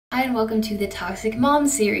Hi and welcome to the Toxic Mom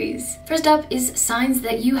series. First up is signs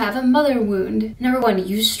that you have a mother wound. Number 1,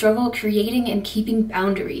 you struggle creating and keeping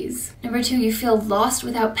boundaries. Number 2, you feel lost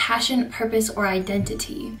without passion, purpose, or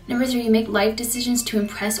identity. Number 3, you make life decisions to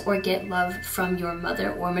impress or get love from your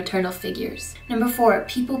mother or maternal figures. Number 4,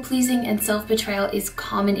 people-pleasing and self-betrayal is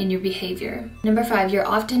common in your behavior. Number 5, you're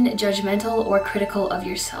often judgmental or critical of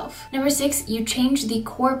yourself. Number 6, you change the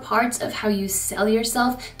core parts of how you sell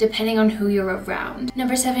yourself depending on who you're around.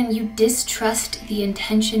 Number 7, you distrust the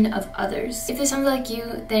intention of others. If this sounds like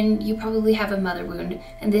you, then you probably have a mother wound,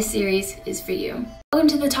 and this series is for you. Welcome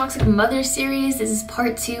to the Toxic Mother series. This is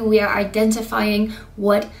part 2. We are identifying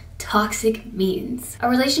what toxic means. A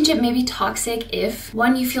relationship may be toxic if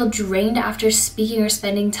 1, you feel drained after speaking or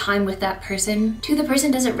spending time with that person. 2, the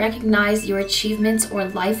person doesn't recognize your achievements or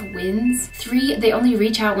life wins. 3, they only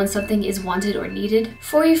reach out when something is wanted or needed.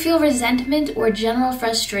 4, you feel resentment or general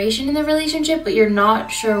frustration in the relationship, but you're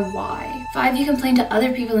not sure why. 5, you complain to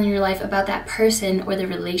other people in your life about that person or the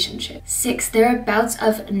relationship. 6, there are bouts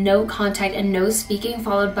of no contact and no speaking,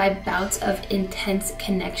 followed by bouts of intense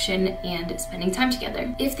connection and spending time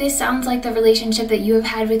together. If this sounds like the relationship that you have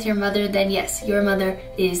had with your mother, then yes, your mother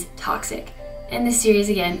is toxic. And this series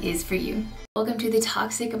again is for you. Welcome to the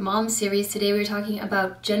Toxic Mom series. Today we're talking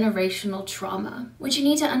about generational trauma. What you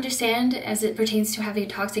need to understand as it pertains to having a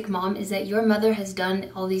toxic mom is that your mother has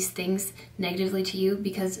done all these things negatively to you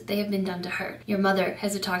because they have been done to her. Your mother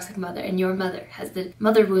has a toxic mother, and your mother has the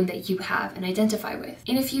mother wound that you have and identify with.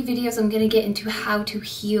 In a few videos, I'm going to get into how to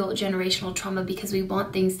heal generational trauma because we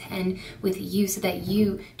want things to end with you so that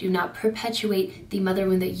you do not perpetuate the mother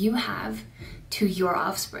wound that you have to your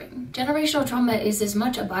offspring. Generational trauma is as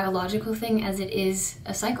much a biological thing as it is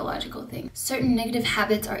a psychological thing. Certain negative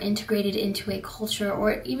habits are integrated into a culture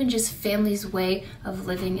or even just family's way of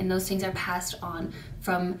living, and those things are passed on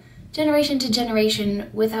from generation to generation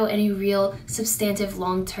without any real substantive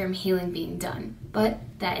long-term healing being done. But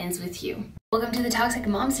that ends with you. Welcome to the Toxic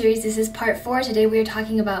Mom series. This is part 4. Today we are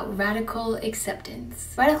talking about radical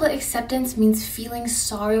acceptance. Radical acceptance means feeling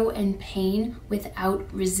sorrow and pain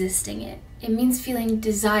without resisting it. It means feeling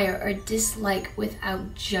desire or dislike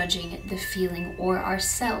without judging the feeling or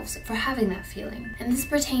ourselves for having that feeling. And this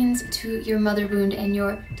pertains to your mother wound and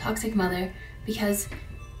your toxic mother because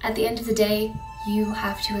at the end of the day, you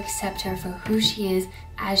have to accept her for who she is,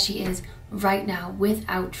 as she is right now,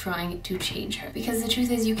 without trying to change her. Because the truth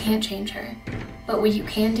is, you can't change her. But what you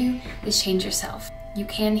can do is change yourself. You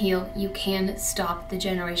can heal, you can stop the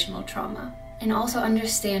generational trauma. And also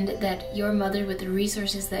understand that your mother, with the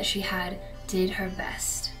resources that she had, did her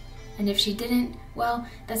best. And if she didn't, well,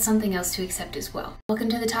 that's something else to accept as well. Welcome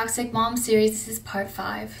to the Toxic Mom series. This is part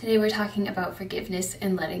 5. Today we're talking about forgiveness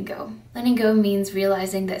and letting go. Letting go means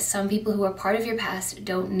realizing that some people who are part of your past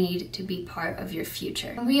don't need to be part of your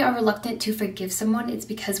future. When we are reluctant to forgive someone, it's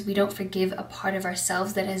because we don't forgive a part of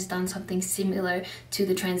ourselves that has done something similar to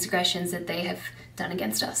the transgressions that they have done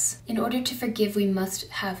against us. In order to forgive, we must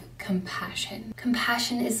have compassion.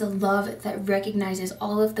 Compassion is the love that recognizes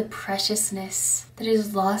all of the preciousness that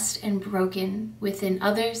is lost and broken within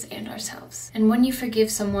others and ourselves. And when you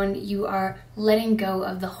forgive someone, you are letting go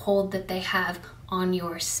of the hold that they have on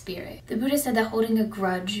your spirit. The Buddha said that holding a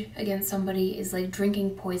grudge against somebody is like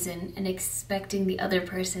drinking poison and expecting the other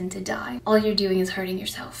person to die. All you're doing is hurting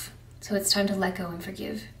yourself. So it's time to let go and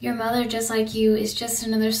forgive. Your mother, just like you, is just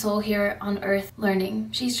another soul here on earth learning.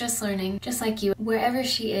 She's just learning, just like you. Wherever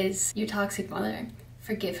she is, your toxic mother,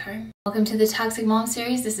 forgive her. Welcome to the Toxic Mom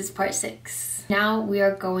series. This is part 6. Now we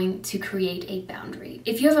are going to create a boundary.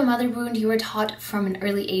 If you have a mother wound, you were taught from an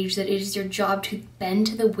early age that it is your job to bend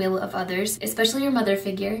to the will of others, especially your mother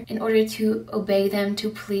figure, in order to obey them, to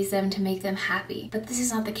please them, to make them happy. But this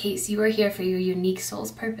is not the case. You are here for your unique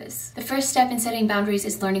soul's purpose. The first step in setting boundaries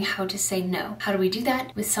is learning how to say no. How do we do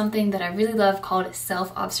that? With something that I really love called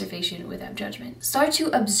self-observation without judgment. Start to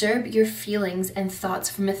observe your feelings and thoughts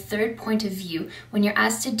from a third point of view when you're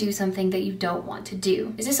asked to do something that you don't want to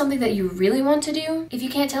do. Is this something that you really want to do? If you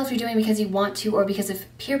can't tell if you're doing it because you want to or because of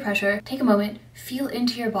peer pressure, take a moment, feel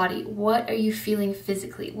into your body. What are you feeling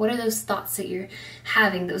physically? What are those thoughts that you're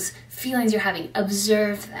having, those feelings you're having?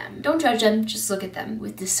 Observe them. Don't judge them, just look at them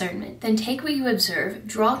with discernment. Then take what you observe,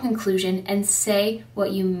 draw a conclusion, and say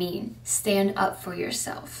what you mean. Stand up for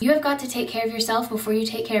yourself. You have got to take care of yourself before you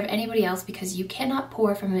take care of anybody else because you cannot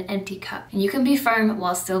pour from an empty cup. And you can be firm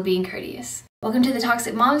while still being courteous. Welcome to the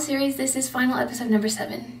Toxic Mom series. This is final episode number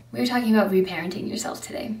 7. We're talking about reparenting yourself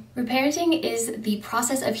today. Reparenting is the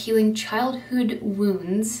process of healing childhood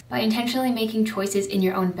wounds by intentionally making choices in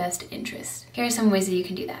your own best interest. Here are some ways that you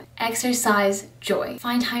can do that. Exercise joy.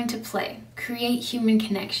 Find time to play. Create human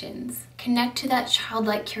connections. Connect to that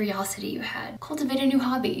childlike curiosity you had. Cultivate a new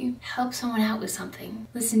hobby. Help someone out with something.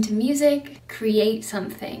 Listen to music, create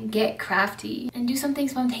something, get crafty, and do something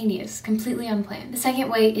spontaneous, completely unplanned. The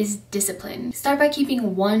second way is discipline. Start by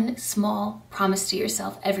keeping one small promise to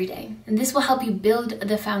yourself every day, and this will help you build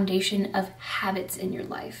the foundation of habits in your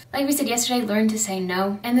life. Like we said yesterday, learn to say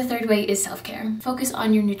no. And the third way is self-care. Focus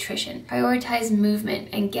on your nutrition. Prioritize movement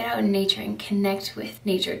and get out in nature and connect with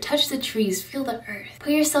nature. Touch the trees, feel the earth.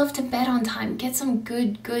 Put yourself to bed on time. Get some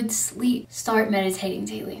good sleep. Start meditating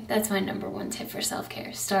daily. That's my number one tip for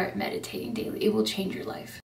self-care. Start meditating daily. It will change your life.